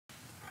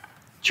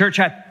Church,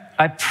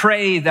 I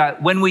pray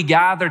that when we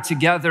gather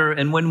together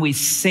and when we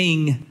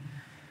sing,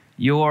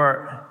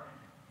 your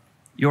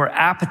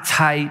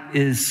appetite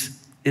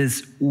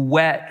is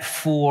whet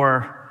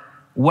for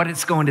what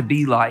it's going to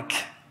be like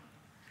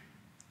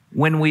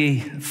when we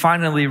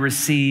finally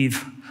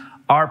receive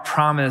our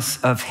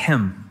promise of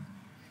Him.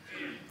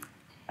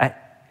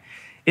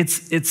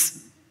 It's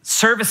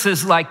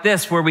services like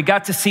this where we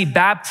got to see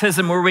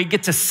baptism, where we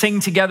get to sing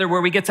together, where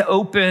we get to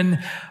open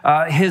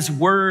His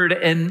Word,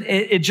 and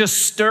it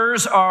just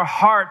stirs our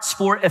hearts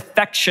for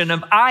affection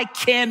of, I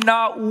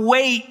cannot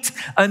wait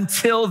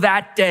until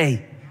that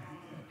day.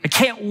 I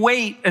can't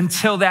wait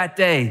until that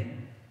day.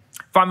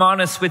 If I'm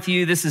honest with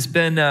you, this has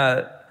been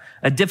a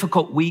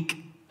difficult week.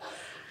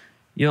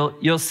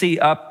 You'll see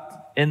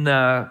up in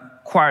the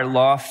choir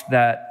loft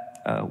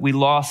that we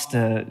lost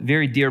a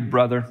very dear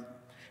brother,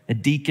 a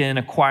deacon,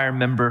 a choir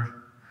member.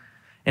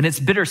 And it's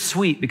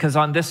bittersweet because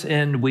on this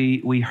end,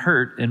 we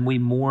hurt and we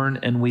mourn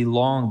and we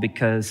long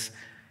because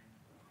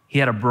he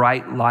had a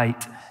bright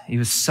light. He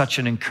was such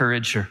an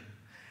encourager,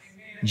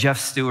 Jeff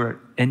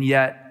Stewart. And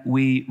yet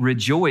we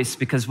rejoice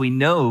because we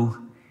know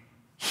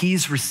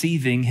he's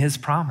receiving his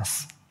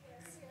promise.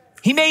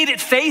 He made it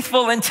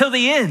faithful until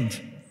the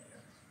end.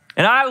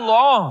 And I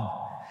long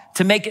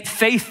to make it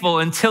faithful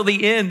until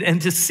the end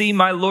and to see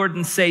my Lord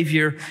and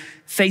Savior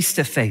face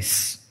to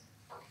face.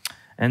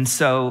 And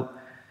so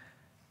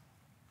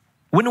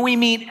when we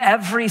meet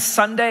every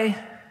Sunday,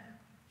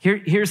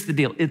 here's the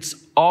deal. It's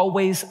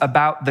always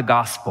about the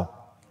gospel.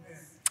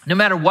 No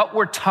matter what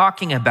we're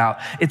talking about,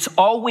 it's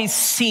always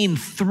seen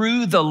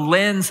through the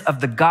lens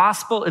of the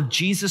gospel of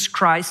Jesus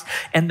Christ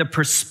and the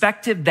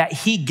perspective that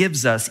He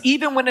gives us,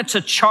 even when it's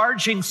a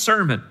charging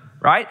sermon,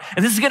 right?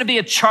 And this is going to be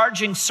a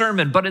charging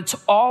sermon, but it's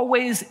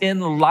always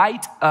in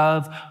light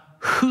of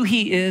who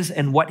He is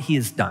and what He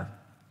has done.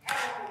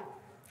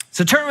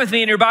 So turn with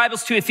me in your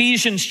Bibles to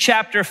Ephesians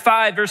chapter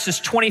 5,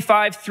 verses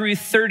 25 through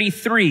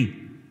 33.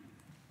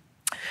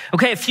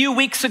 Okay, a few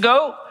weeks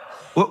ago,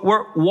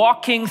 we're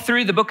walking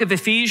through the book of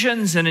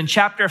Ephesians, and in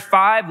chapter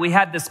 5, we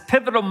had this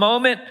pivotal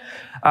moment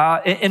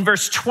in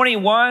verse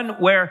 21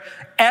 where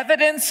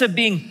evidence of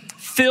being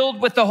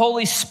filled with the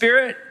Holy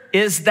Spirit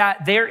is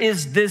that there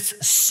is this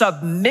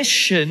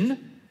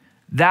submission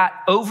that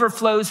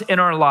overflows in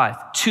our life.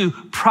 To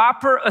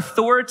proper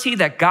authority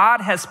that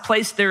God has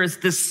placed, there is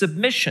this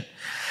submission.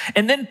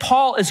 And then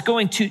Paul is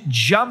going to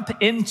jump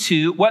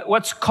into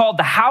what's called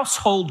the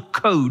household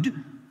code.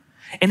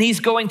 And he's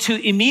going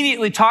to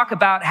immediately talk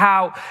about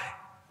how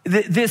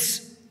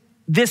this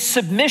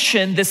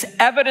submission, this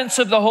evidence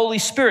of the Holy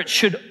Spirit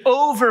should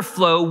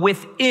overflow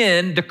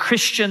within the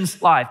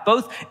Christian's life,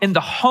 both in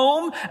the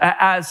home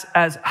as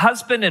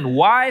husband and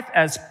wife,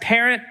 as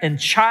parent and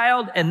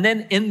child, and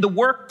then in the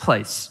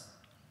workplace.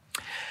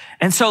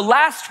 And so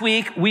last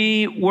week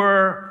we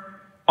were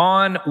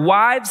on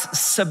wives,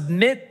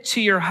 submit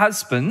to your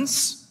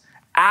husbands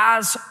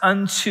as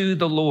unto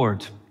the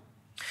Lord.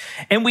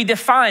 And we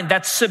defined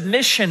that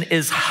submission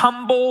is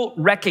humble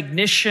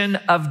recognition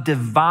of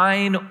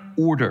divine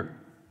order.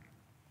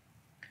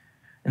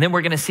 And then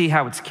we're going to see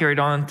how it's carried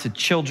on to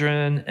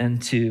children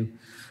and to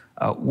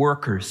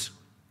workers.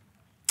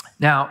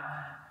 Now,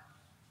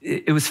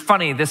 it was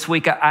funny this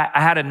week. I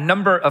had a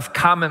number of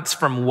comments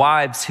from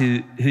wives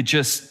who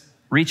just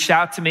reached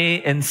out to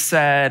me and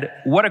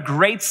said, what a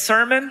great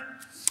sermon,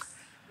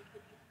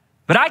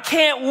 but I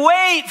can't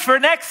wait for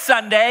next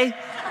Sunday.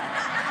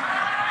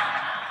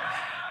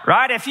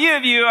 Right? A few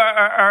of you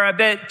are a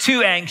bit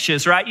too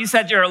anxious, right? You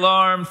set your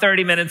alarm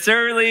 30 minutes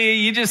early.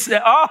 You just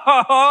said,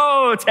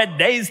 oh,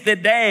 today's the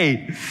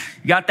day.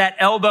 You got that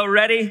elbow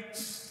ready?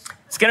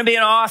 It's going to be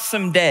an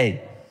awesome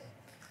day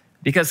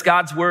because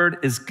God's word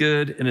is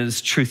good and it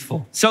is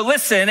truthful. So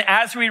listen,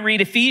 as we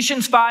read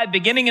Ephesians 5,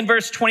 beginning in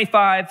verse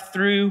 25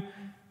 through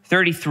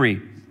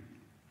 33.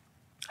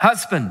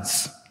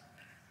 Husbands,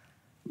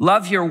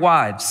 love your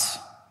wives,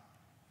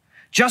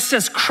 just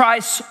as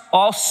Christ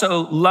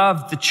also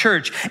loved the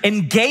church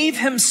and gave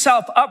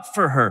himself up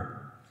for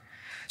her,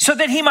 so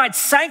that he might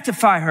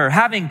sanctify her,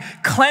 having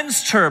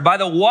cleansed her by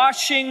the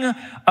washing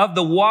of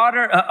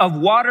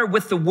water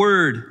with the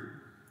word,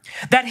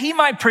 that he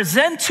might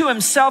present to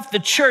himself the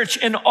church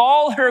in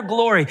all her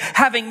glory,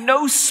 having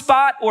no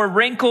spot or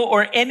wrinkle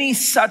or any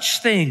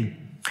such thing,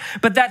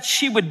 but that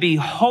she would be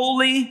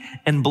holy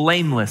and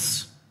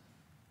blameless.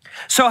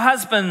 So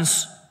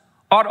husbands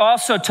ought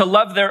also to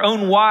love their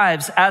own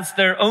wives as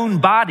their own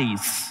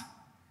bodies.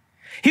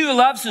 He who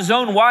loves his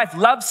own wife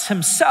loves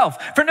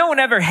himself, for no one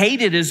ever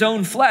hated his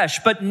own flesh,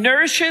 but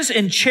nourishes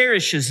and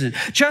cherishes it,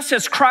 just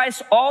as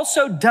Christ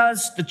also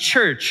does the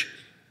church,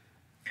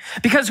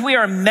 because we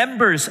are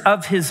members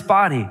of his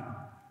body.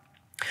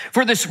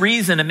 For this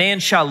reason, a man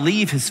shall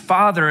leave his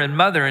father and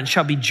mother and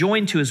shall be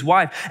joined to his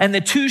wife, and the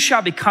two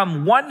shall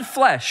become one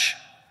flesh.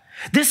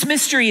 This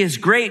mystery is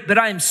great, but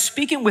I am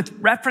speaking with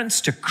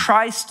reference to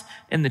Christ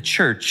and the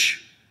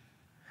church.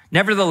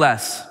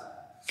 Nevertheless,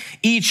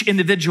 each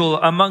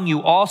individual among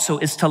you also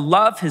is to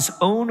love his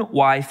own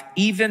wife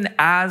even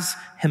as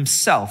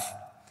himself,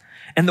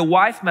 and the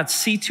wife must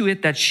see to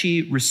it that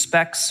she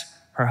respects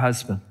her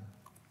husband.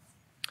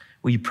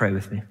 Will you pray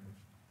with me?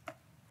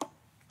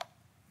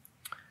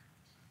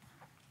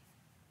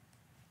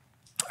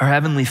 Our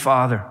Heavenly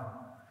Father,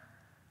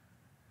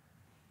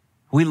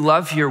 we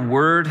love your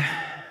word.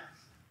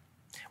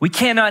 We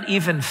cannot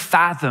even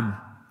fathom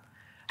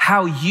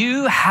how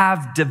you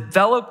have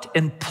developed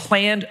and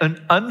planned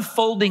an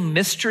unfolding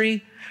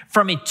mystery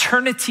from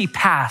eternity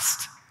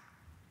past.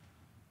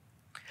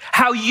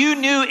 How you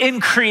knew in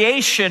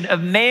creation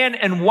of man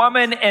and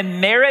woman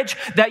and marriage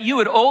that you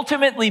would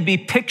ultimately be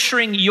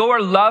picturing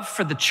your love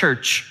for the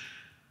church.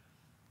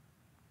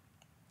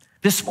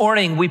 This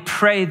morning, we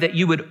pray that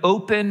you would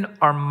open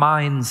our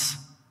minds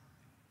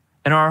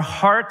and our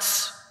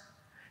hearts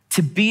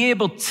to be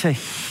able to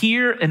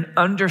hear and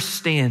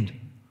understand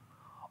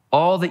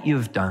all that you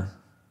have done.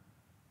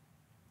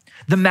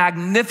 The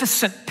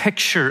magnificent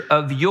picture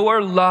of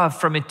your love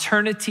from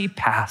eternity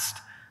past,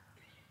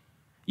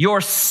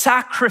 your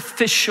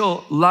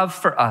sacrificial love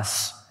for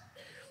us,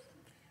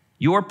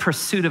 your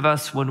pursuit of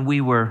us when we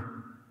were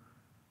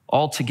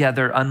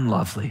altogether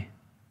unlovely.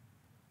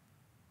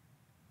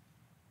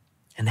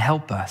 And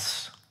help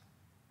us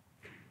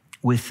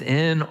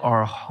within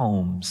our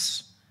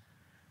homes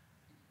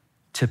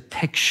to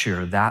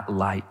picture that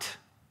light,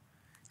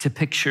 to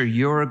picture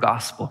your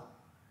gospel,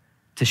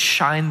 to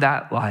shine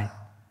that light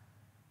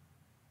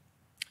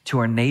to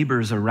our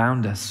neighbors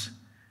around us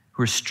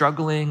who are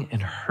struggling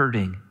and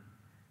hurting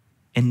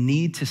and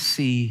need to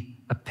see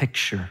a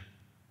picture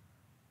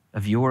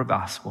of your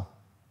gospel.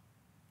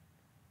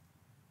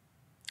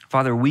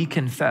 Father, we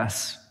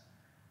confess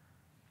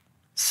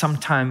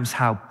sometimes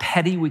how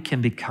petty we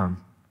can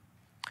become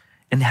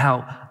and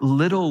how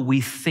little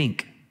we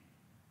think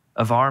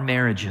of our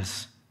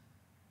marriages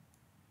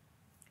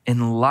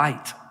in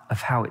light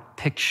of how it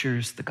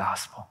pictures the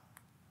gospel.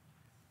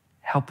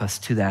 Help us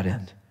to that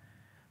end.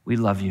 We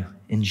love you.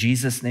 In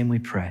Jesus' name we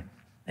pray.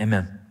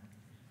 Amen.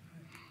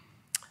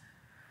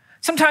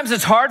 Sometimes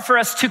it's hard for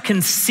us to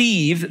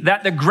conceive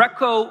that the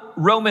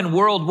Greco-Roman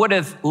world would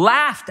have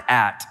laughed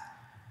at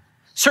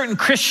certain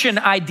Christian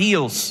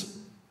ideals,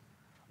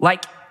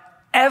 like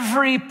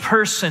every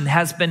person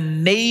has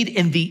been made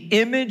in the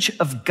image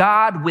of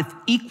God with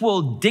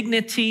equal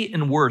dignity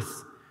and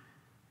worth.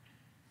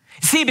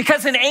 See,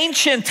 because in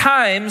ancient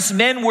times,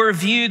 men were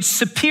viewed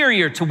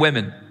superior to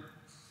women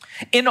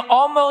in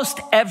almost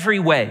every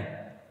way.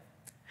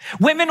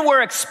 Women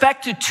were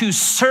expected to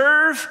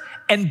serve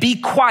and be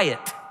quiet.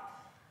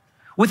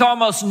 With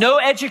almost no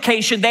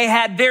education, they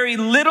had very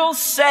little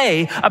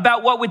say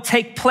about what would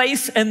take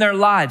place in their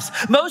lives.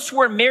 Most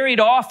were married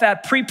off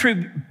at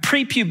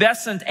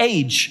prepubescent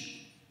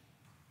age.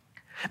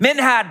 Men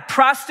had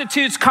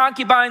prostitutes,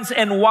 concubines,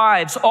 and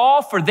wives,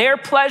 all for their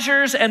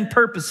pleasures and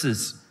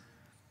purposes.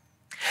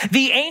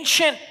 The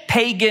ancient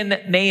pagan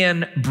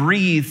man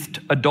breathed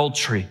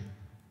adultery.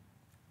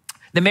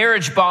 The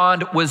marriage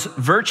bond was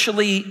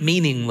virtually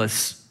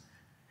meaningless.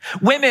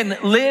 Women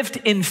lived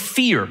in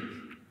fear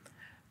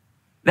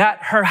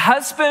that her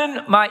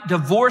husband might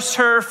divorce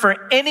her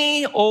for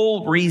any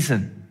old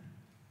reason.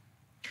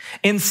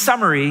 In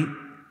summary,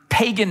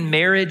 pagan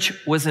marriage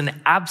was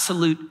an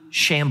absolute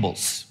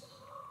shambles.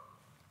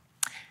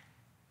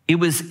 It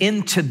was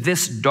into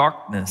this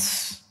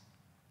darkness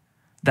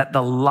that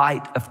the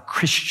light of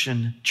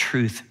Christian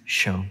truth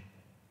shone.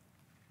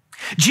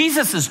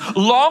 Jesus'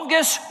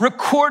 longest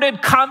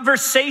recorded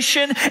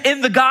conversation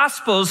in the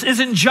Gospels is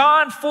in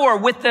John 4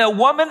 with a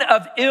woman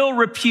of ill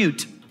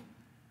repute.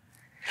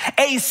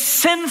 A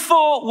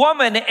sinful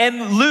woman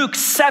in Luke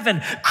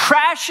 7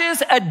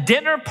 crashes a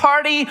dinner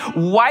party,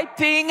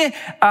 wiping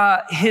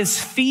his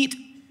feet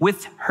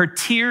with her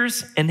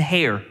tears and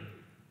hair.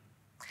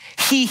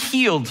 He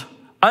healed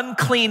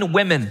unclean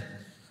women,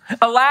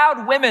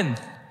 allowed women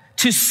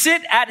to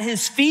sit at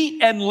his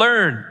feet and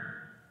learn.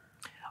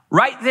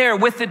 Right there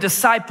with the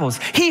disciples.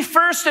 He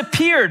first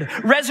appeared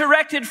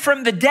resurrected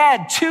from the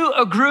dead to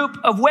a group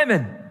of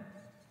women.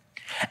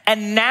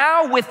 And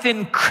now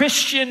within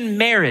Christian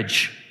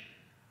marriage,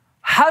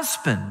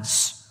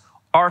 husbands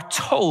are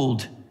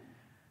told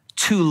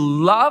to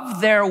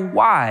love their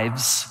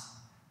wives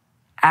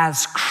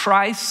as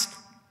Christ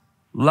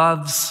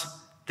loves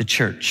the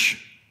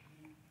church.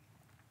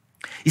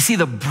 You see,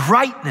 the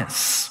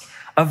brightness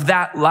of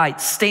that light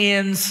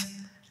stands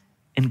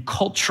in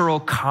cultural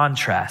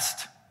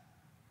contrast.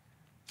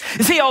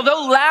 You see,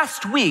 although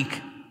last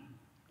week,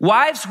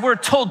 wives were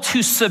told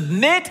to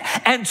submit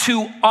and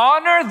to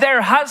honor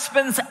their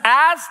husbands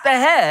as the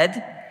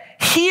head,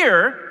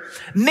 here,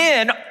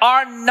 men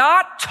are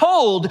not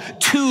told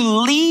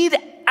to lead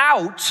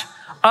out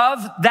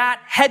of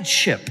that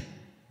headship.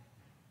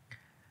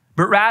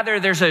 But rather,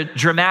 there's a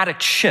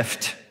dramatic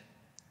shift.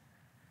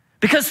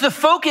 Because the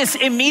focus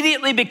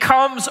immediately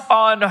becomes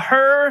on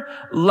her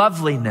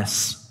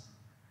loveliness,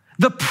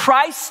 the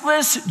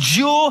priceless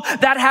jewel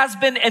that has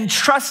been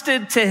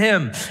entrusted to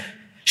him.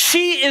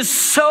 She is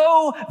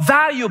so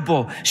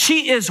valuable.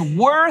 She is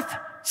worth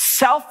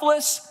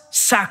selfless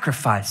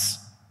sacrifice.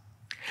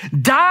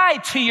 Die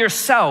to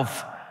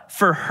yourself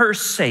for her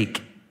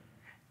sake.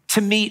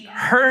 to meet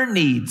her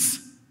needs,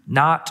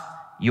 not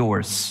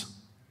yours.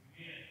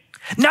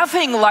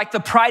 Nothing like the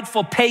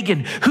prideful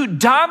pagan who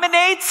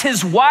dominates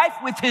his wife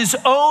with his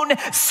own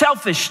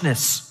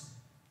selfishness,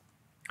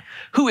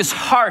 who is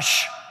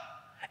harsh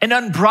and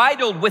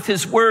unbridled with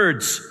his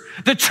words.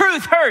 The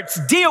truth hurts.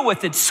 Deal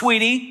with it,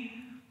 sweetie.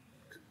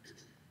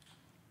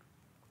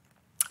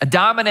 A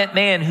dominant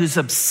man who's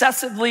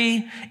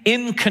obsessively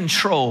in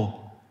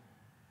control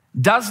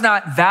does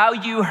not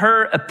value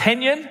her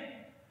opinion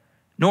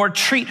nor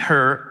treat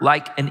her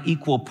like an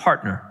equal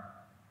partner.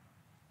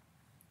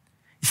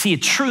 You see, a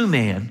true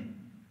man,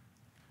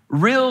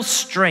 real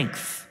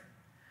strength,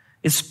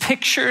 is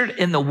pictured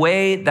in the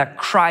way that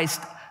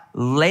Christ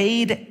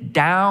laid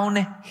down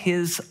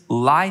his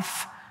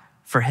life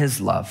for his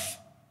love.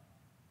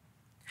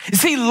 You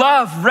see,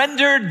 love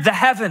rendered the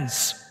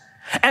heavens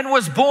and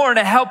was born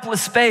a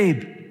helpless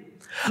babe.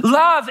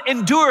 Love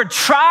endured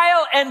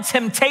trial and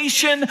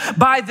temptation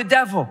by the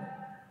devil.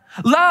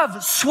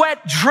 Love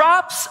sweat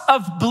drops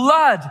of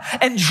blood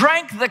and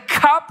drank the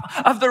cup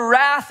of the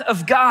wrath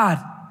of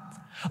God.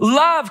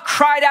 Love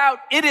cried out,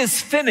 "It is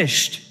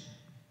finished."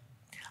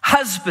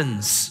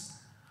 Husbands,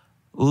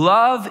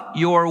 love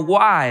your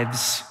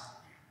wives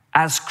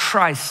as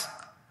Christ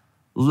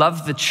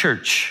loved the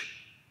church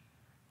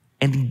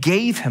and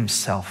gave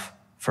himself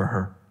for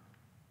her.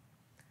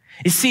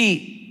 You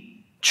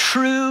see,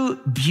 true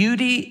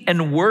beauty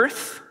and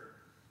worth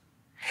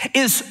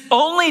is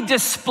only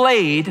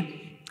displayed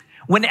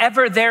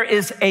whenever there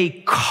is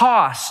a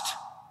cost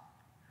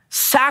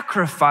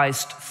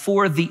sacrificed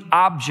for the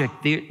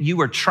object that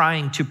you are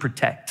trying to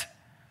protect.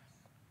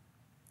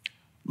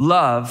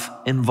 Love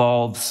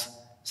involves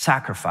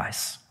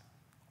sacrifice.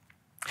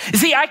 You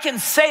see, I can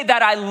say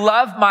that I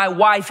love my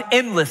wife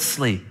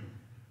endlessly,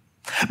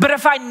 but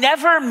if I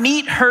never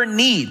meet her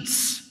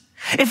needs,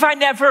 if I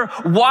never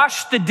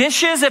wash the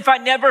dishes, if I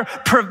never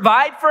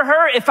provide for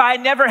her, if I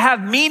never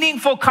have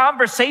meaningful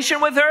conversation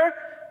with her,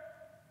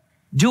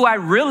 do I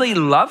really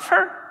love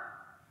her?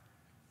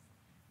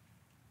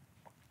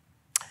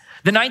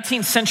 The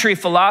 19th century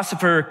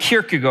philosopher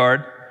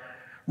Kierkegaard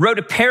wrote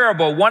a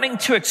parable wanting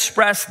to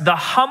express the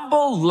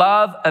humble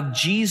love of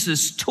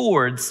Jesus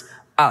towards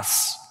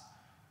us.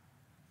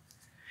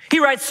 He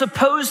writes,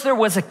 suppose there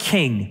was a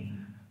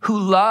king who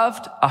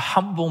loved a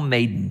humble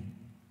maiden.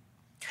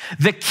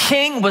 The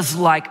king was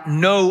like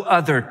no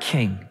other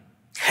king.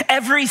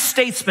 Every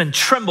statesman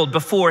trembled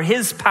before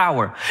his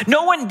power.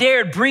 No one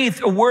dared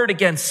breathe a word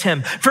against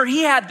him, for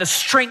he had the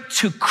strength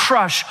to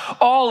crush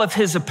all of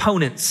his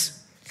opponents.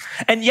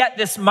 And yet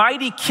this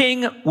mighty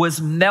king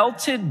was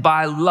melted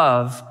by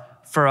love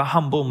for a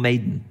humble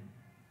maiden.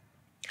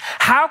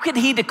 How could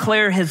he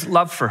declare his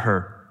love for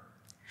her?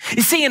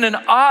 You see, in an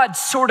odd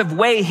sort of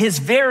way, his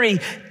very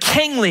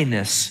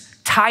kingliness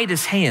tied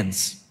his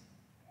hands.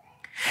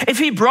 If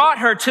he brought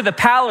her to the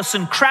palace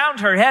and crowned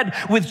her head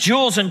with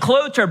jewels and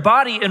clothed her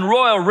body in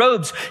royal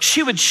robes,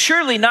 she would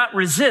surely not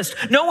resist.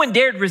 No one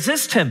dared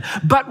resist him.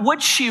 But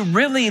would she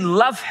really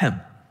love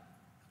him?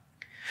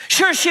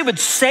 Sure, she would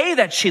say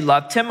that she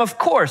loved him, of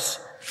course.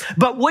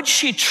 But would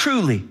she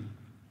truly?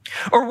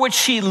 Or would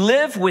she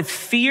live with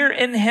fear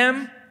in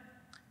him,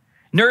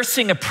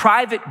 nursing a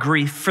private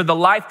grief for the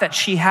life that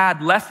she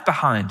had left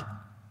behind?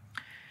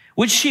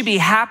 Would she be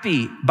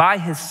happy by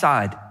his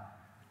side?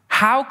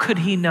 How could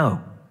he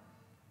know?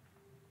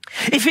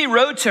 If he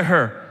rode to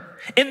her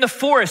in the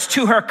forest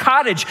to her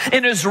cottage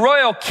in his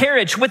royal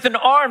carriage with an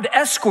armed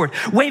escort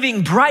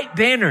waving bright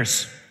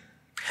banners,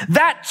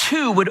 that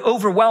too would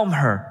overwhelm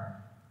her.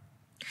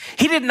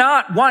 He did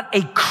not want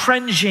a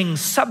cringing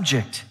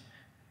subject.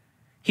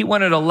 He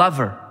wanted a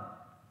lover,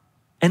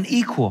 an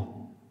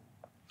equal.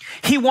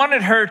 He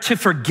wanted her to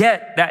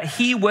forget that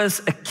he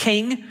was a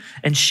king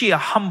and she a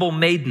humble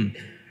maiden,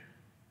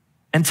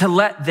 and to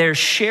let their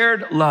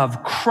shared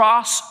love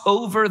cross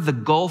over the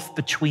gulf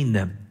between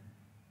them.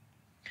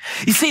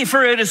 You see,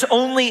 for it is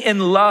only in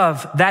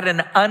love that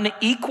an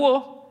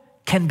unequal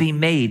can be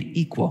made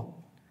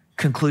equal,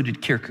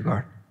 concluded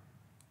Kierkegaard.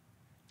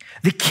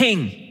 The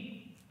king,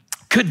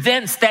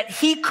 convinced that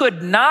he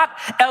could not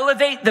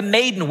elevate the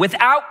maiden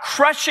without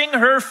crushing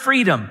her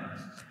freedom,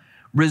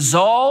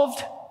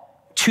 resolved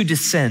to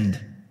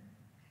descend.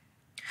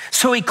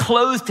 So he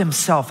clothed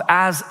himself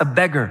as a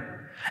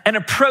beggar and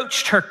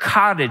approached her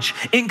cottage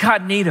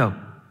incognito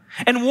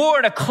and wore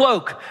a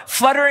cloak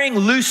fluttering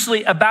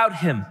loosely about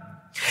him.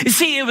 You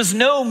see, it was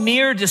no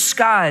mere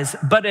disguise,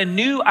 but a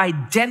new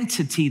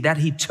identity that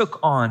he took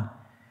on.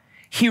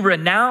 He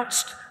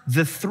renounced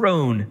the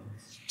throne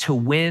to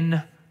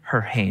win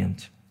her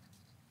hand.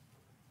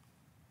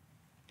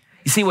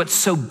 You see, what's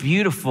so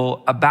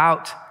beautiful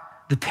about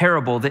the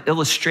parable, the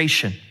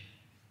illustration,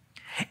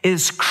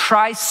 is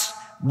Christ's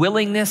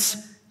willingness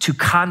to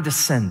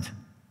condescend.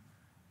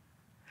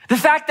 The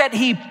fact that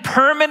he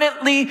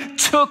permanently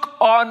took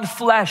on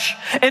flesh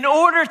in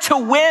order to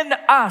win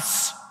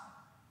us.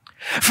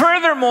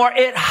 Furthermore,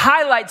 it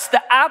highlights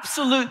the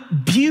absolute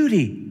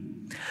beauty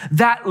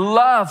that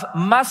love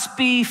must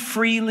be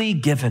freely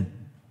given.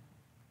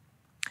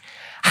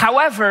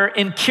 However,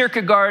 in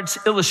Kierkegaard's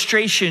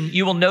illustration,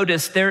 you will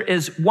notice there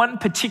is one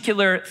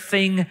particular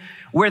thing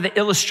where the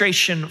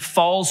illustration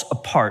falls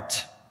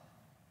apart.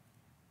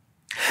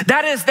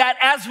 That is that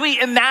as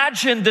we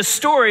imagine the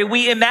story,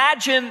 we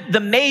imagine the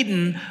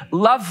maiden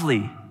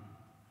lovely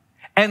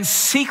and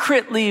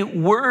secretly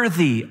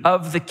worthy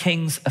of the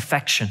king's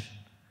affection.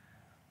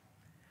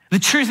 The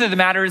truth of the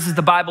matter is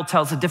the Bible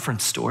tells a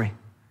different story.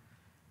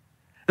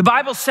 The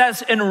Bible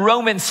says in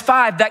Romans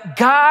 5 that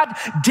God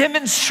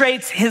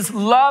demonstrates his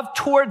love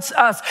towards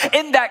us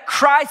in that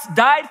Christ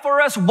died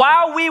for us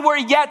while we were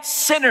yet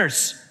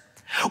sinners,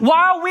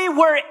 while we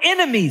were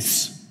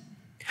enemies.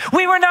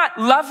 We were not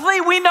lovely.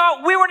 We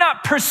were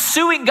not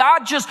pursuing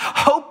God, just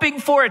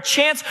hoping for a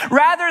chance.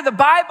 Rather, the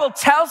Bible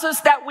tells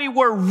us that we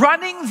were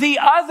running the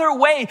other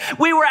way.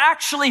 We were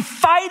actually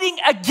fighting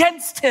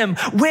against him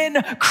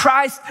when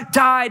Christ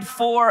died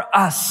for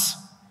us.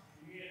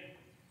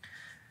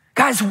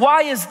 Guys,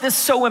 why is this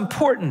so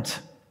important?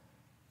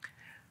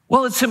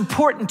 Well, it's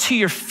important to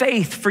your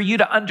faith for you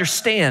to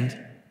understand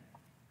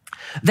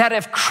that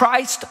if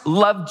Christ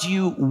loved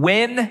you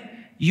when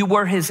you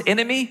were his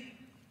enemy,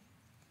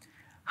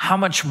 how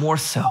much more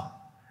so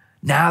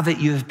now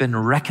that you have been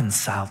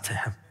reconciled to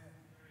him?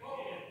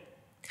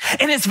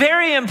 And it's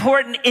very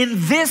important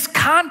in this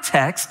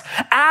context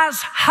as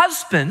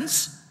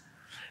husbands,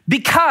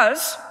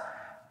 because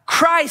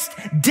Christ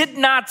did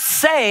not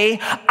say,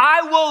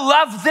 I will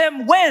love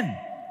them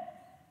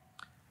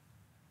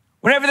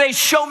whenever they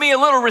show me a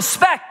little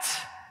respect,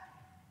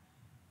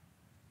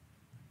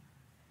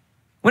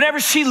 whenever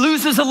she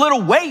loses a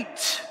little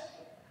weight,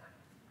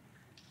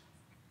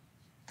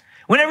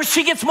 whenever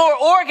she gets more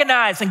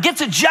organized and gets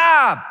a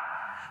job,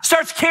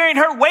 starts carrying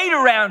her weight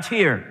around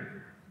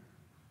here.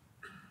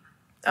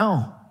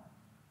 No.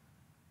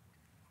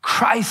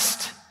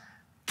 Christ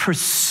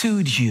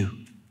pursued you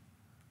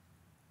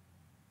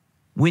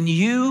when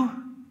you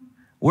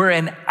were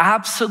in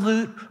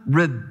absolute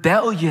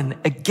rebellion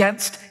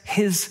against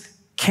his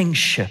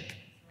kingship.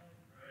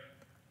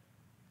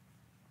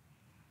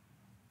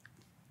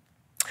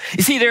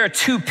 You see, there are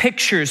two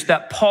pictures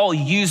that Paul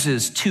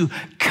uses to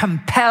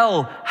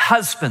compel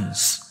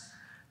husbands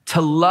to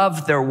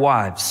love their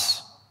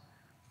wives.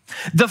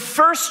 The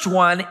first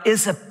one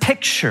is a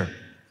picture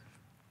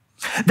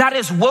that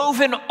is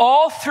woven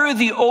all through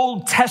the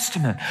Old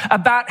Testament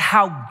about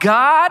how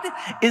God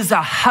is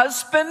a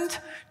husband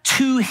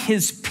to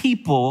his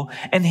people,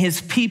 and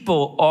his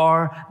people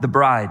are the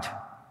bride.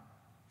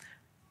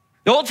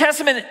 The Old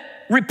Testament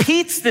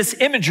repeats this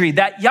imagery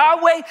that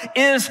Yahweh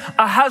is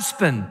a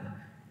husband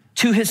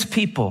to his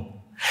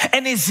people.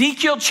 And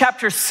Ezekiel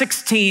chapter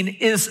 16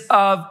 is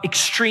of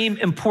extreme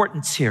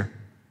importance here.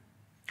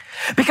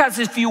 Because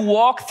if you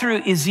walk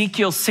through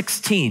Ezekiel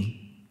 16,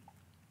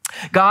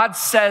 God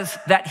says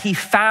that he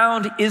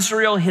found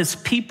Israel, his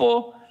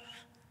people,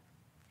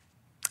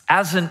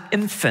 as an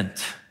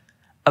infant,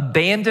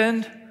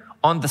 abandoned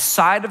on the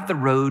side of the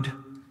road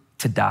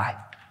to die.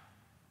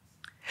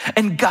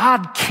 And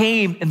God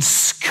came and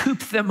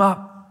scooped them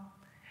up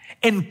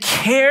and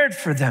cared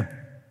for them.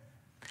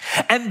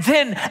 And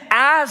then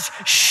as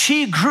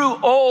she grew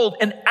old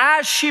and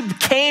as she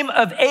became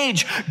of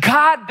age,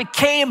 God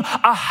became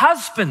a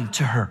husband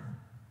to her.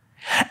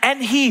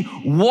 And he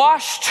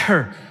washed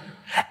her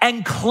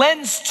and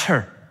cleansed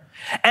her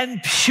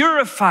and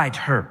purified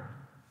her.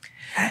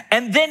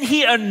 And then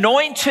he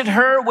anointed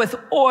her with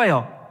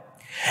oil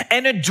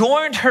and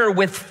adorned her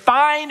with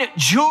fine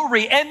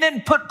jewelry and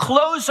then put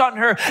clothes on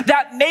her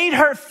that made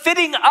her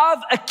fitting of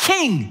a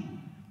king.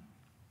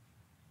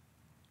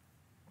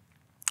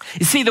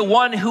 You see, the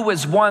one who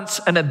was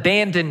once an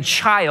abandoned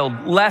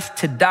child left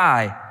to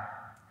die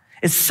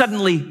is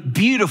suddenly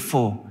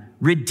beautiful,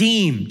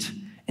 redeemed,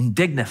 and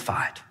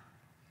dignified.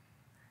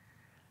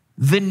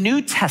 The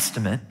New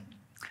Testament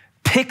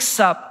picks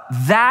up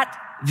that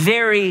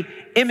very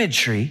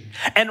imagery,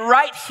 and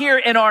right here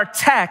in our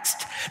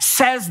text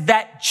says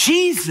that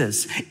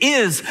Jesus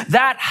is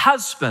that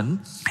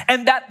husband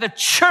and that the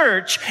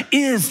church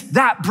is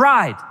that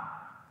bride.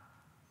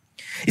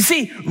 You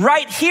see,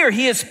 right here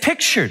he is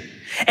pictured,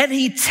 and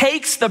he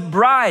takes the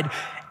bride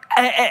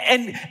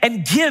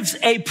and gives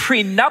a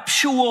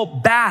prenuptial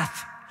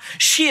bath.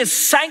 She is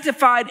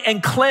sanctified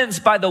and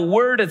cleansed by the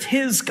word of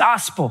his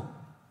gospel.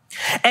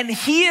 And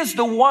he is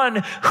the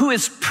one who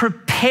is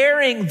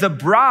preparing the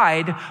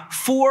bride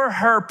for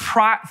her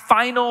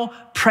final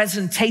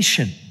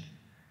presentation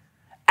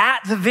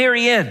at the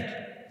very end.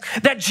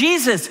 That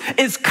Jesus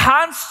is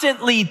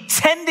constantly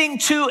tending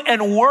to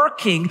and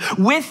working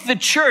with the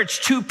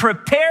church to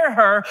prepare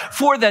her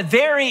for the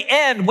very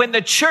end, when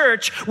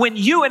when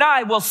you and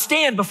I will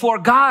stand before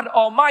God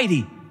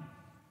Almighty,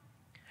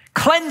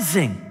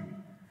 cleansing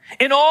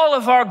in all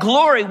of our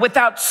glory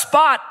without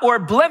spot or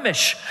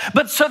blemish,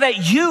 but so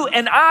that you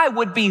and I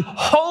would be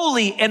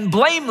holy and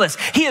blameless.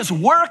 He is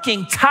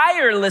working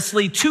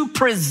tirelessly to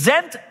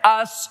present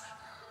us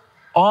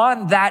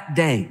on that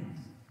day.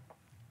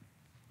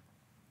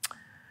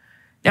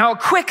 Now, a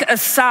quick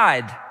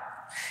aside,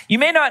 you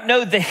may not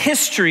know the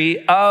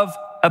history of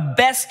a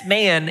best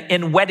man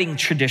in wedding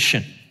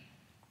tradition.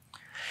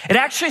 It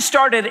actually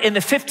started in the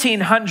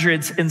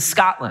 1500s in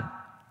Scotland.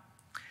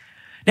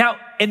 Now,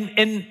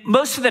 in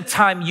most of the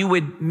time, you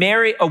would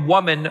marry a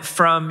woman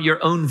from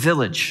your own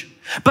village.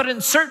 But in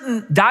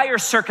certain dire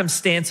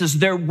circumstances,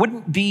 there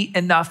wouldn't be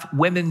enough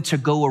women to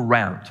go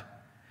around.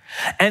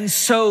 And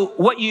so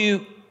what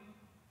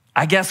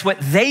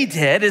they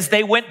did is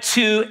they went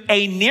to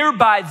a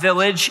nearby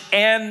village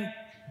and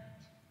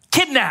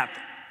kidnapped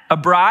a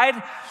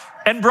bride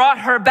and brought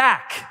her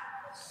back.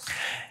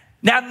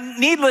 Now,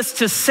 needless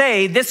to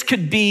say, this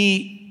could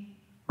be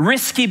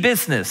risky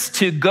business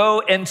to go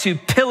and to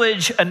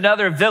pillage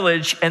another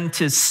village and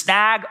to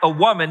snag a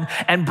woman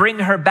and bring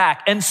her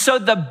back. And so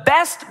the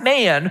best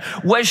man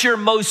was your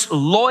most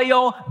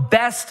loyal,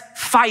 best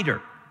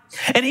fighter.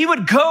 And he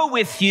would go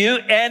with you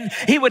and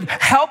he would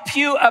help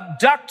you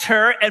abduct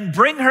her and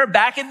bring her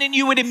back. And then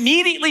you would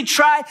immediately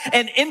try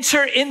and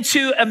enter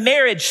into a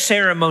marriage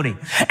ceremony.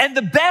 And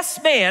the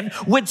best man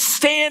would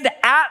stand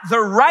at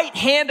the right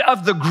hand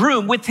of the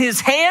groom with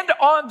his hand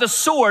on the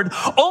sword,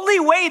 only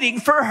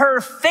waiting for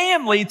her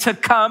family to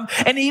come.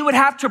 And he would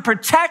have to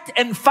protect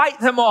and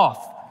fight them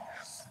off.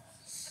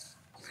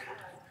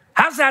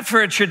 How's that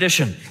for a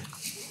tradition?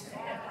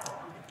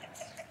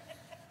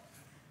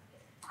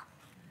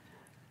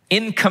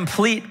 In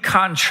complete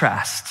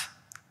contrast,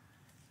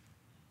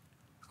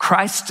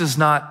 Christ does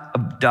not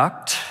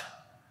abduct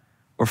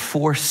or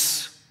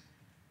force.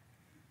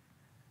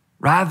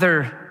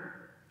 Rather,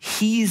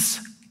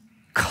 he's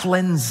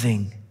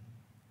cleansing,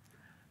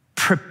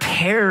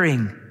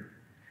 preparing,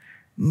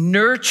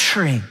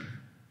 nurturing,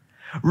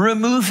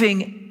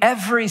 removing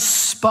every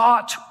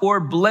spot or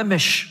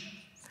blemish,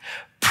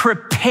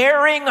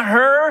 preparing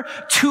her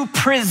to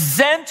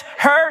present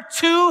her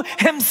to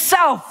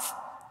himself.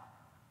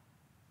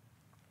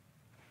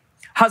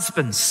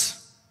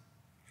 Husbands,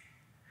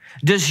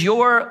 does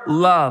your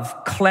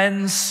love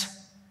cleanse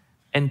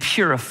and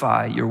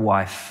purify your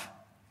wife?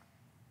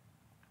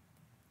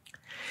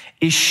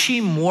 Is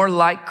she more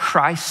like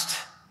Christ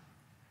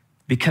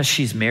because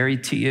she's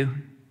married to you?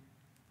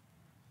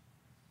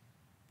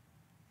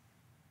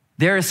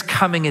 There is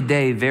coming a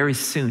day very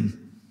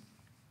soon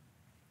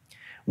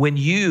when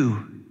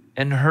you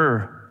and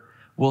her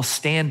will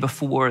stand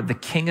before the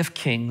King of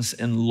Kings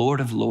and Lord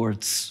of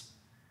Lords,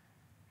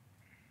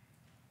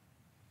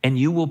 and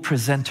you will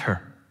present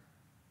her.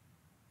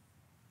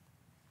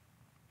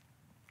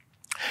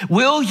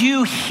 Will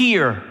you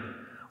hear,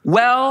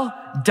 "Well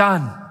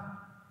done"?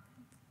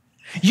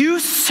 You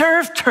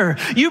served her.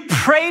 You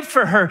prayed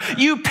for her.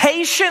 You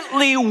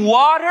patiently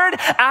watered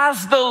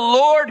as the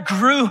Lord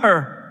grew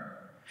her.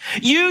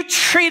 You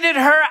treated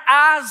her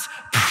as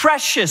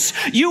precious.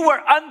 You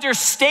were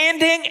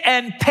understanding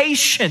and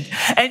patient,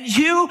 and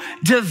you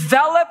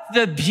developed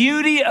the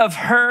beauty of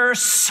her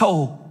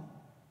soul.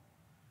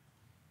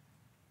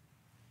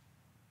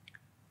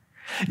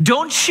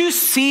 Don't you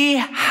see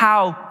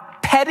how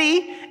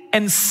petty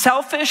and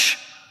selfish,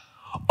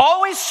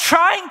 always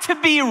trying to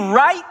be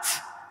right,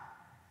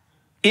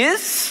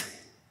 is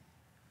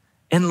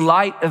in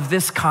light of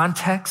this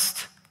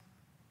context?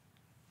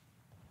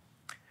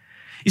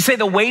 You say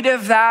the weight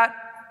of that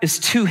is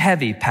too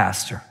heavy,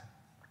 Pastor.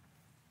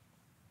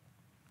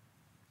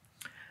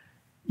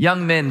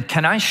 Young men,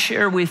 can I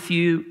share with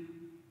you,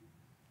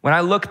 when I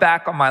look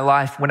back on my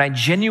life, when I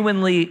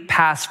genuinely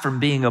passed from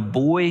being a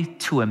boy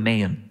to a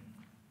man?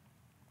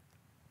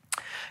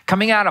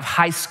 Coming out of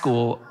high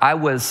school, I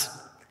was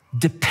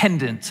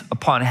dependent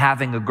upon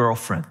having a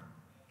girlfriend.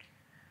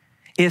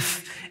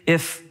 If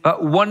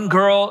one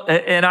girl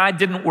and I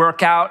didn't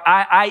work out,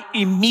 I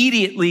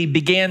immediately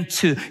began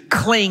to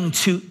cling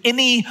to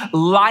any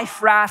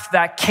life raft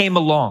that came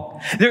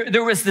along.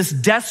 There was this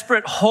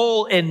desperate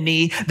hole in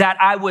me that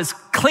I was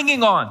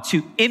clinging on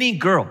to any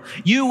girl.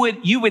 You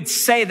would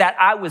say that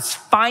I was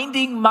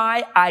finding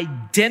my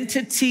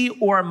identity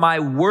or my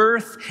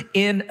worth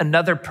in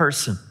another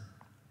person.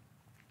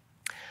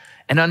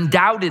 And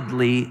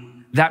undoubtedly,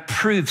 that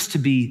proves to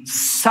be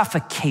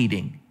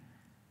suffocating,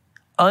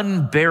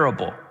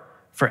 unbearable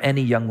for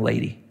any young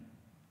lady.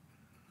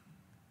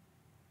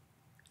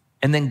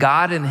 And then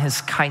God in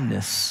his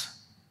kindness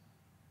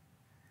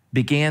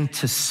began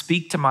to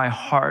speak to my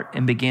heart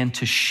and began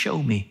to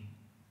show me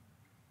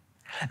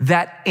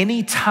that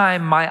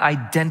anytime my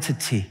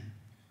identity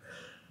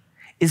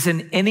is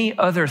in any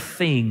other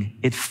thing,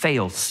 it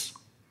fails.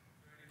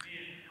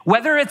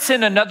 Whether it's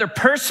in another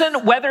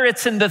person, whether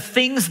it's in the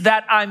things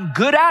that I'm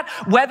good at,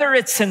 whether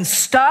it's in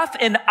stuff,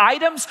 in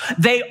items,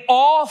 they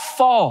all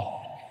fall.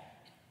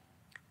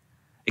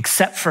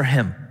 Except for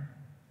him.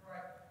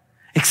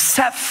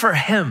 Except for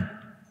him.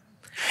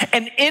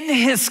 And in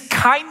his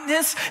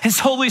kindness, his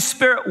Holy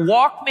Spirit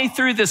walked me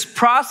through this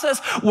process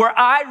where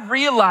I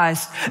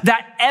realized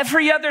that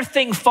every other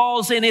thing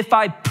falls, and if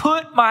I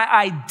put my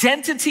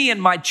identity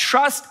and my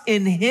trust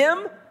in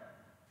him,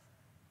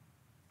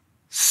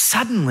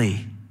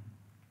 suddenly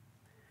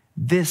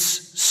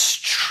this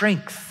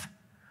strength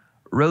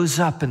rose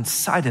up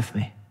inside of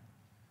me.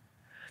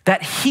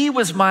 that he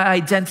was my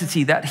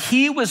identity, that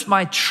he was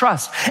my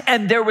trust.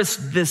 And there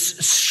was this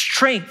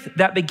strength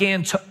that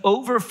began to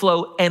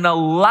overflow and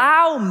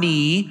allow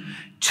me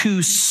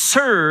to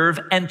serve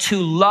and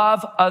to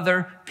love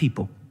other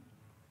people.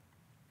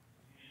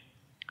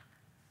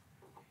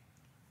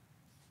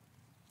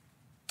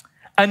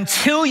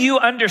 Until you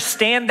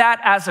understand that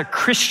as a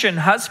Christian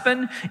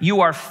husband,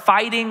 you are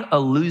fighting a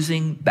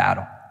losing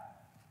battle.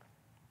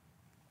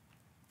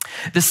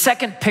 The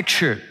second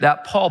picture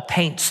that Paul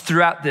paints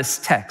throughout this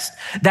text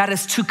that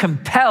is to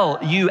compel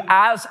you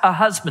as a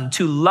husband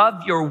to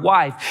love your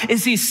wife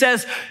is he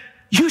says,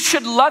 you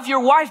should love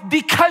your wife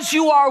because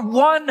you are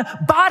one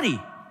body.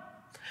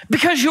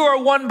 Because you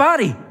are one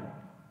body.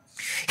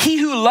 He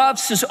who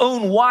loves his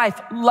own wife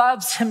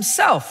loves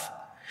himself.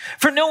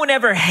 For no one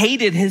ever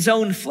hated his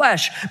own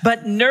flesh,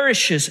 but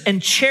nourishes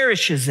and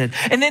cherishes it.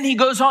 And then he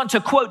goes on to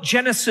quote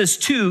Genesis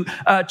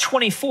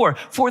 2:24.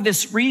 For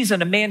this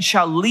reason, a man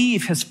shall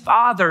leave his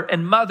father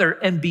and mother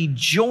and be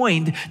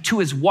joined to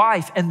his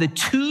wife, and the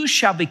two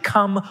shall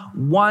become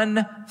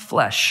one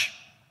flesh.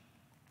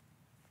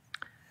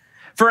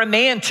 For a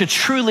man to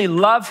truly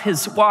love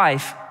his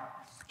wife,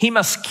 he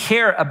must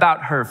care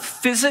about her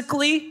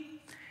physically,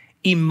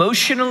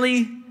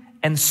 emotionally,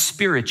 and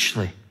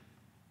spiritually.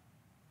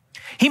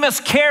 He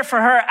must care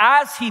for her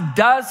as he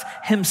does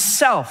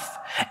himself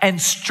and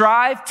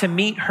strive to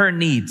meet her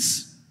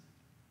needs.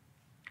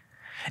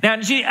 Now,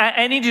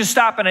 I need you to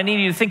stop and I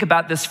need you to think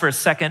about this for a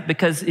second,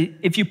 because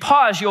if you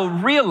pause, you'll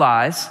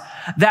realize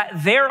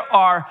that there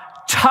are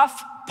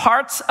tough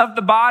parts of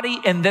the body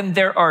and then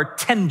there are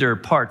tender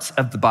parts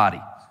of the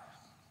body.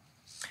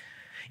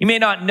 You may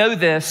not know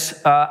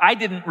this. I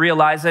didn't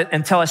realize it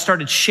until I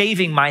started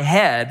shaving my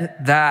head,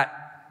 that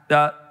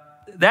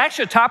the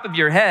actual top of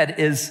your head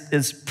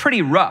is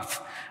pretty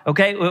rough,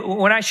 okay?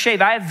 When I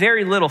shave, I have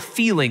very little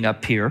feeling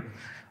up here.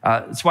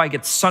 That's why I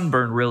get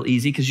sunburned real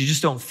easy, because you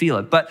just don't feel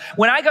it. But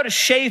when I go to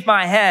shave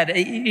my head,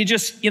 you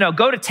just,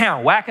 go to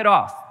town, whack it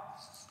off.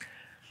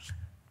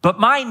 But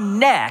my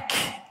neck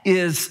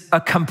is a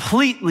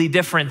completely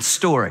different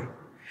story.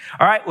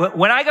 All right,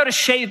 when I go to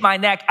shave my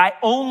neck, I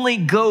only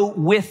go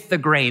with the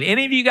grain.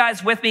 Any of you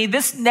guys with me?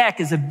 This neck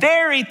is a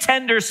very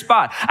tender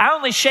spot. I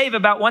only shave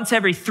about once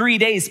every 3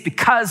 days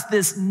because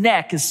this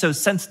neck is so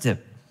sensitive.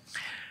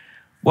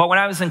 Well, when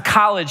I was in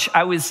college,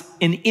 I was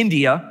in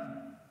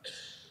India,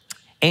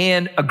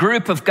 and a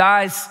group of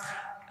guys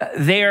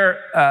there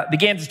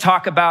began to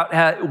talk about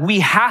how we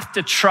have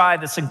to try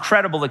this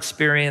incredible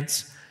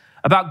experience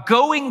about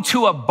going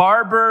to a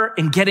barber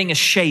and getting a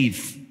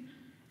shave.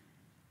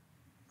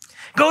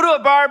 Go to a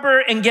barber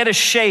and get a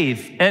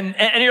shave. And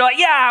you're like,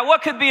 yeah,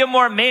 what could be a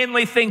more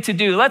manly thing to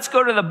do? Let's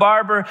go to the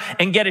barber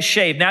and get a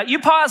shave. Now, you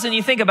pause and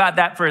you think about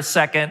that for a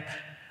second.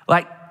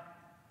 Like,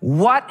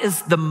 what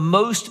is the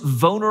most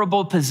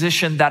vulnerable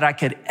position that I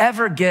could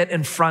ever get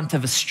in front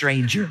of a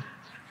stranger?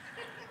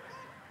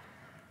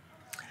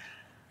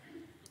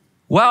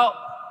 Well,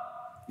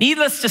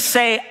 needless to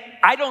say,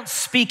 I don't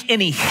speak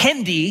any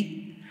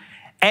Hindi,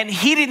 and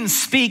he didn't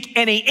speak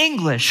any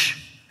English.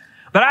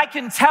 But I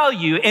can tell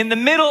you, in the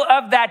middle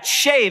of that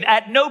shave,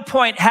 at no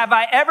point have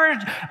I ever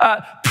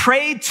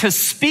prayed to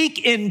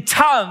speak in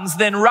tongues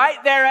than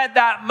right there at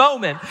that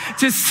moment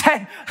to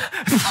say,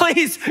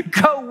 please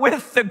go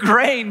with the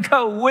grain,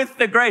 go with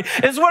the grain.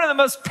 It's one of the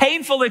most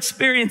painful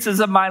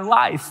experiences of my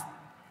life.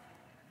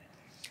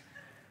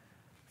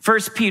 1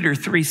 Peter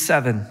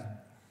 3:7,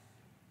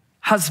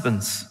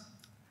 husbands,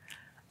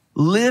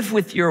 live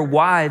with your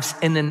wives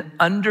in an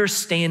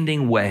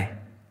understanding way,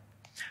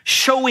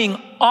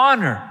 showing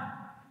honor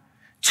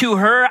to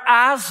her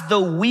as the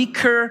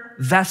weaker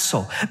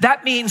vessel.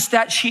 That means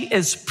that she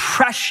is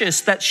precious,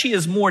 that she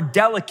is more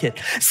delicate,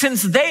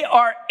 since they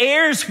are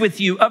heirs with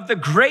you of the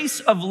grace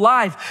of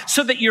life,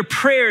 so that your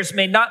prayers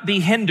may not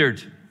be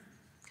hindered.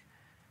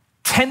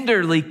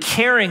 Tenderly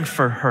caring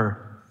for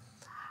her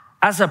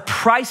as a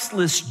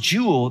priceless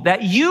jewel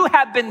that you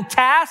have been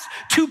tasked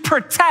to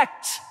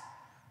protect.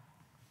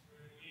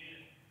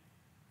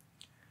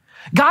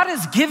 God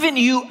has given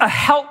you a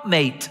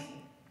helpmate,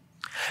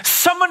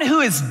 someone who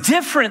is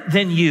different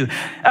than you,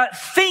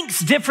 thinks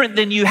different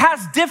than you,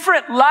 has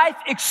different life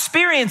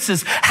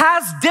experiences,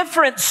 has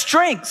different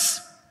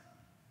strengths.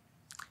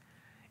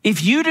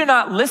 If you do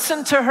not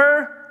listen to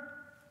her,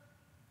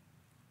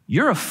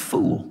 you're a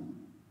fool.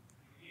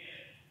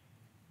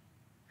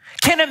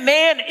 Can a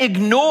man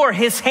ignore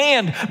his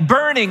hand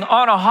burning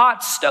on a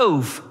hot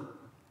stove?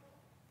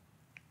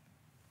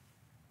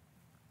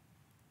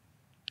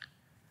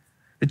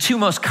 The two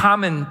most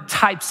common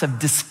types of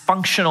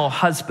dysfunctional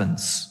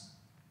husbands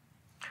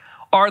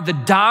are the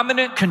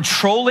dominant,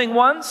 controlling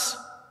ones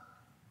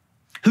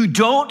who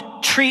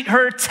don't treat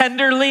her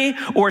tenderly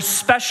or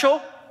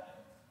special.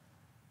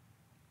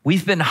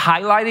 We've been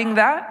highlighting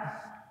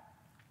that.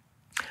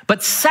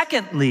 But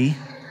secondly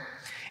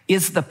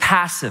is the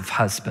passive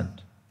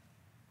husband,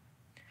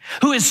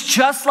 who is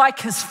just like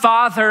his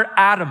father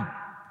Adam,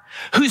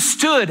 who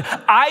stood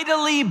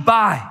idly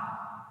by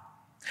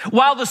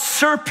while the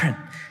serpent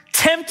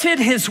tempted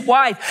his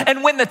wife.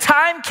 And when the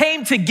time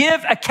came to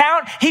give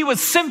account, he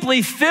was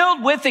simply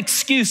filled with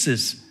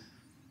excuses.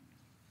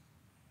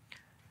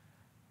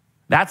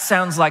 That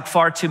sounds like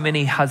far too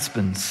many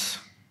husbands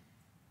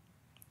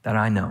that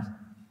I know.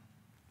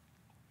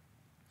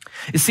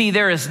 You see,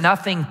 there is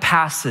nothing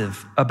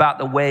passive about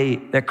the way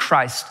that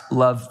Christ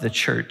loved the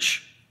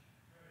church.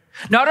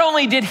 Not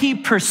only did he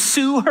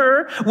pursue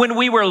her when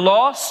we were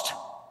lost,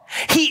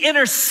 he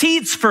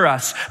intercedes for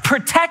us,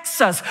 protects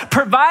us,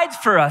 provides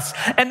for us.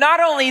 And not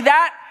only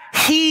that,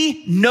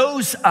 he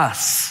knows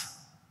us.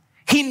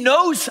 He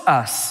knows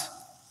us.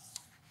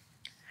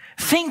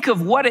 Think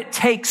of what it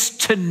takes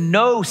to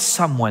know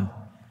someone,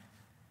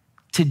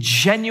 to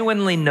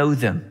genuinely know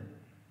them.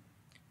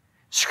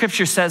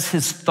 Scripture says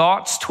his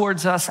thoughts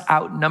towards us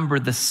outnumber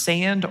the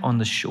sand on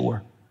the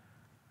shore.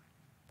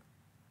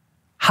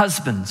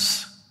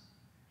 Husbands,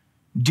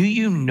 do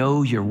you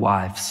know your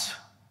wives?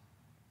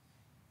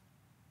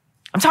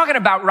 I'm talking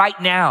about right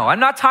now. I'm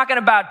not talking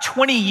about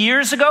 20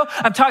 years ago.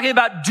 I'm talking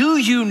about, do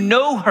you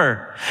know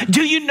her?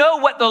 Do you know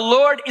what the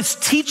Lord is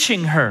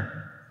teaching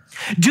her?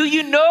 Do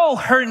you know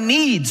her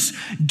needs?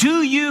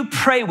 Do you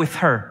pray with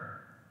her?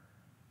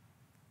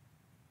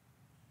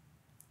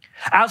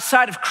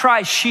 Outside of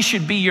Christ, she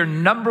should be your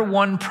number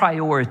one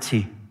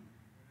priority.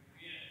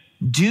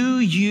 Do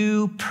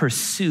you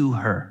pursue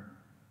her?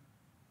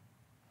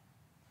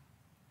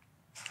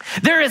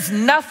 There is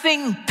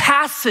nothing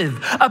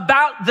passive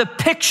about the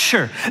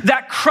picture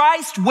that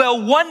Christ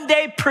will one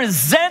day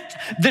present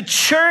the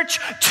church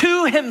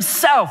to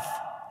himself.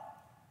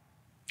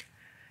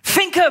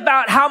 Think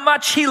about how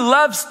much he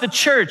loves the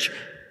church.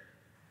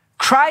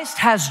 Christ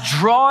has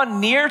drawn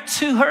near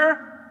to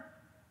her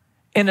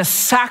in a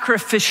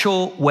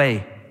sacrificial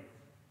way.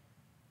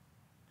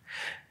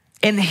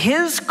 And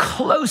his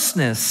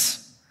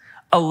closeness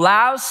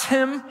allows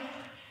him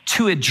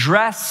to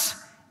address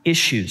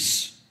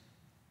issues,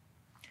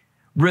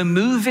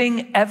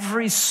 removing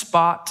every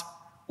spot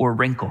or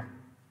wrinkle.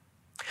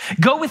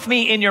 Go with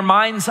me in your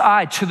mind's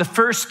eye to the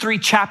first 3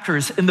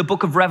 chapters in the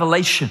book of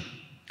Revelation,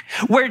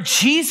 where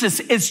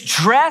Jesus is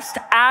dressed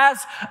as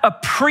a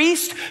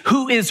priest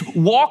who is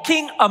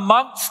walking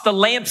amongst the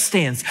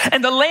lampstands.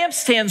 And the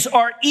lampstands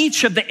are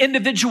each of the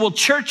individual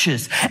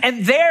churches.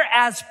 And there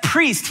as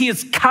priest, he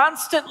is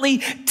constantly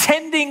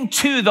tending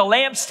to the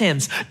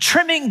lampstands,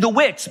 trimming the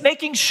wicks,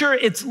 making sure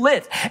it's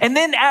lit. And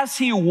then as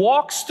he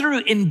walks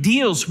through and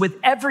deals with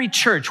every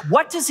church,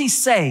 what does he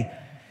say?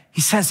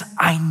 He says,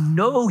 I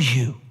know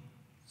you.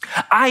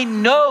 I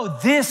know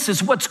this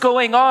is what's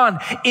going on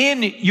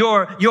in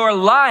your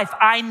life.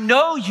 I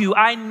know you.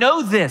 I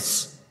know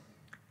this.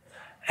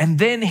 And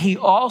then he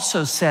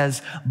also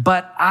says,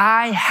 but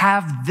I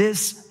have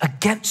this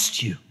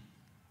against you.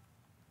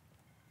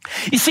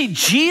 You see,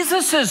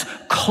 Jesus's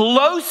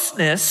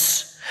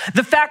closeness,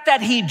 the fact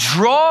that he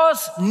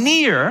draws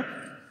near,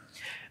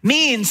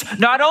 means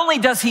not only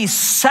does he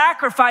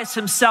sacrifice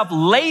himself,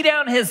 lay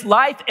down his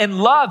life in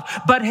love,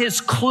 but his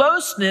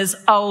closeness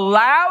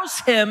allows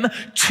him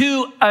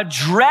to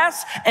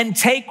address and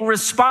take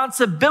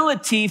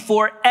responsibility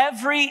for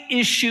every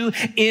issue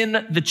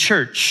in the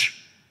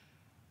church.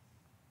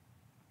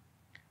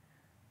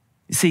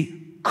 You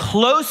see,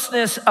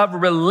 closeness of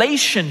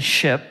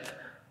relationship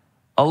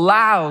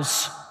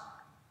allows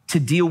to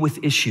deal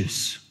with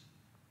issues.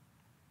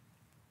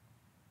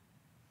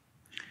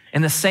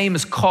 And the same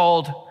is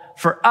called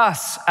for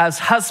us as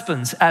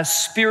husbands, as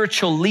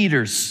spiritual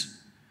leaders.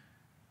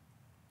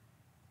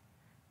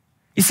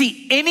 You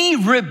see, any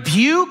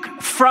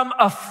rebuke from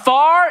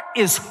afar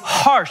is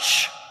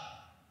harsh.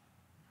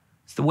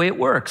 It's the way it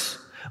works.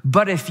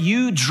 But if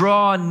you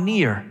draw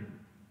near,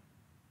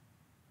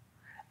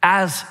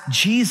 as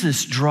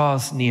Jesus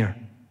draws near,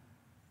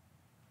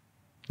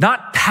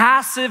 not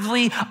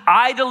passively,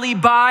 idly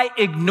by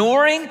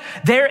ignoring,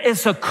 there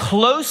is a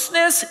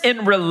closeness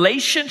in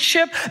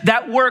relationship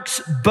that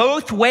works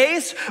both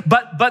ways,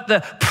 but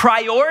the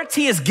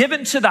priority is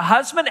given to the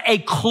husband, a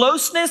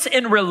closeness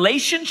in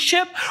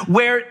relationship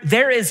where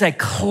there is a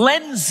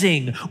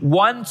cleansing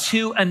one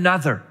to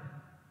another.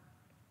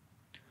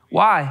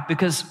 Why?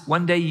 Because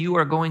one day you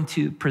are going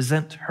to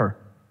present her.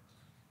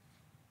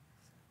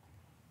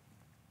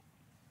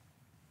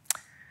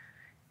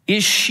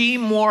 Is she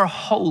more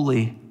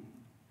holy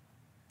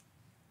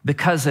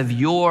because of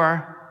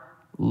your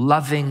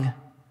loving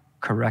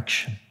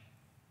correction?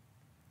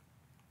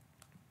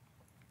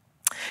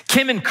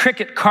 Kim and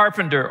Cricket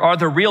Carpenter are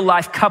the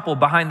real-life couple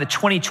behind the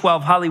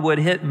 2012 Hollywood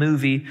hit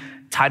movie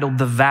titled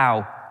The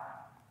Vow.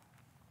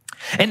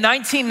 In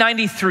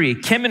 1993,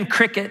 Kim and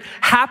Cricket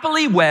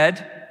happily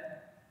wed,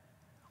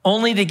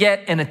 only to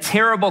get in a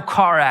terrible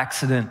car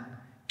accident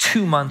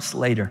 2 months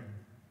later.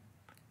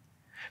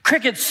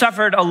 Cricket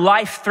suffered a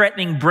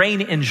life-threatening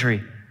brain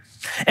injury.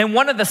 And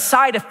one of the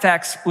side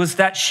effects was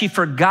that she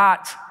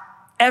forgot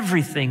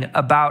everything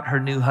about her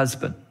new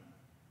husband.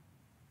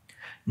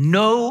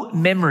 No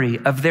memory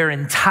of their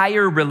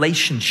entire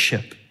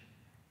relationship.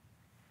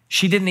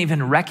 She didn't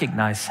even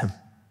recognize him.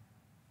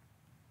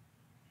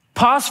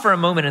 Pause for a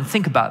moment and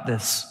think about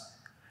this.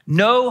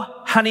 No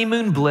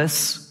honeymoon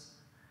bliss.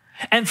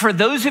 And for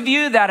those of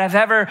you that have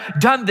ever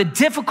done the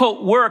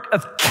difficult work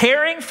of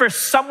caring for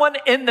someone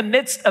in the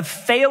midst of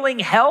failing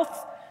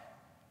health,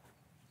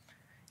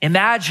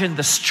 imagine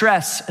the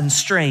stress and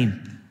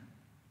strain.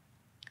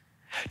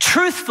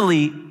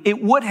 Truthfully,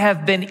 it would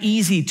have been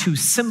easy to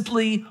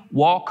simply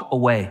walk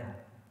away.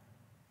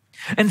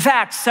 In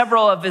fact,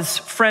 several of his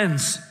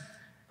friends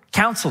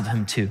counseled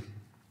him to,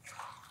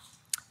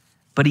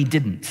 but he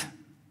didn't.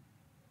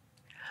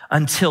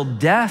 Until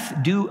death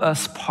do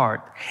us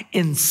part,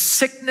 in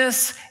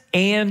sickness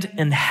and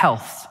in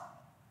health.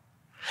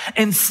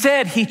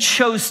 Instead, he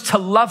chose to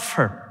love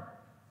her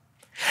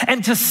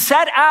and to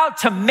set out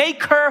to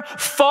make her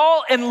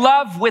fall in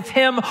love with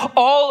him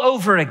all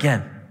over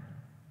again.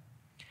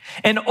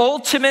 And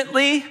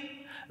ultimately,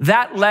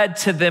 that led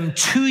to them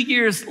 2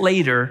 years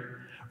later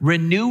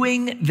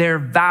renewing their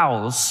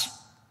vows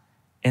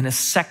in a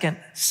second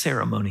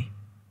ceremony.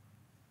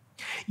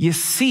 You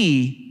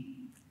see,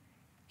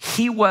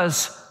 he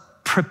was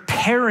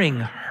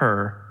preparing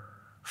her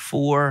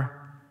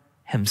for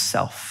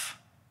himself.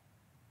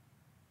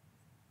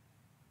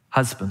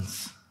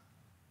 Husbands,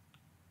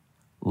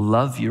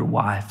 love your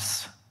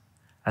wives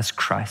as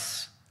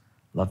Christ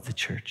loved the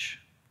church.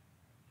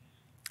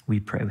 Will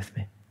you pray with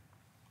me?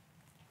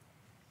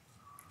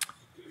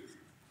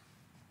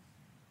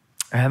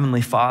 Our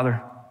Heavenly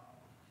Father,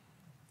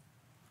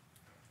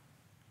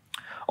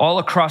 all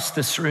across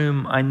this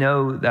room, I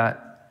know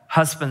that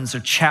husbands are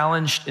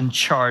challenged and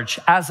charged.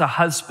 As a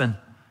husband,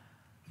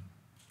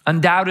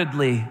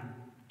 undoubtedly,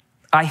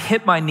 I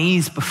hit my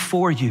knees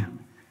before you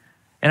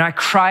and I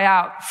cry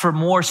out for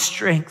more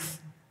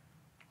strength,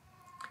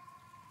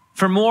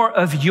 for more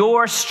of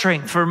your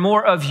strength, for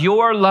more of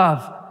your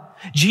love.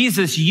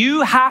 Jesus,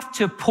 you have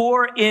to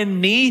pour in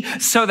me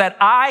so that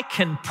I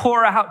can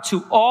pour out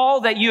to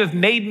all that you have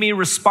made me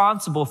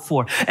responsible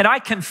for. And I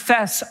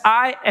confess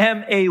I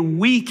am a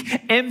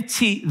weak,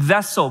 empty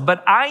vessel,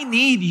 but I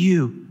need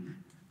you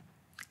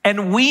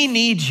and we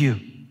need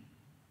you.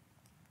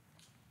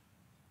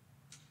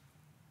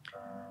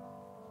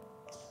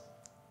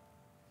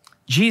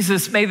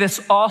 Jesus, may this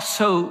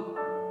also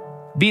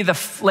be the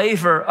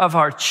flavor of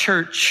our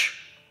church.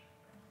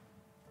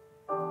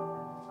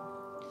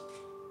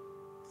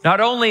 Not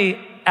only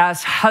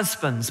as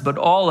husbands, but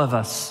all of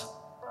us.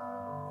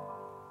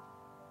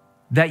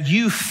 That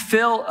you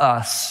fill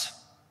us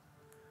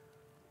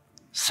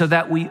so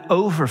that we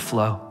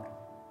overflow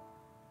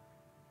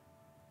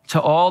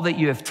to all that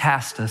you have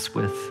tasked us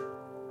with.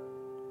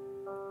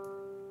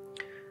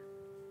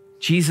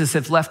 Jesus,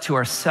 if left to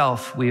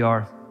ourselves, we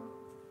are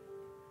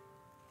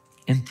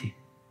empty.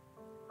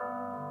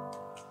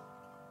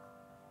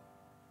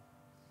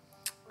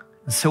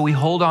 And so we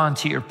hold on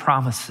to your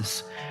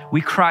promises.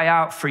 We cry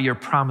out for your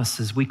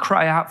promises. We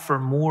cry out for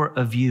more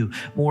of you,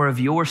 more of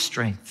your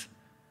strength.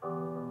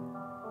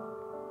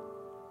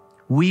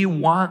 We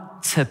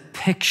want to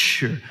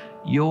picture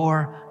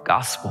your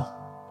gospel.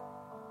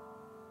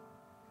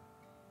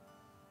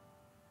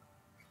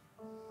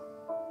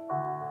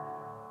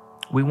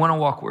 We want to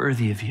walk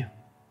worthy of you.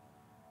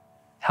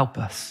 Help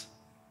us.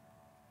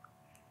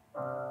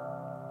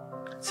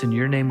 It's in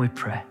your name we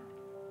pray.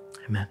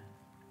 Amen.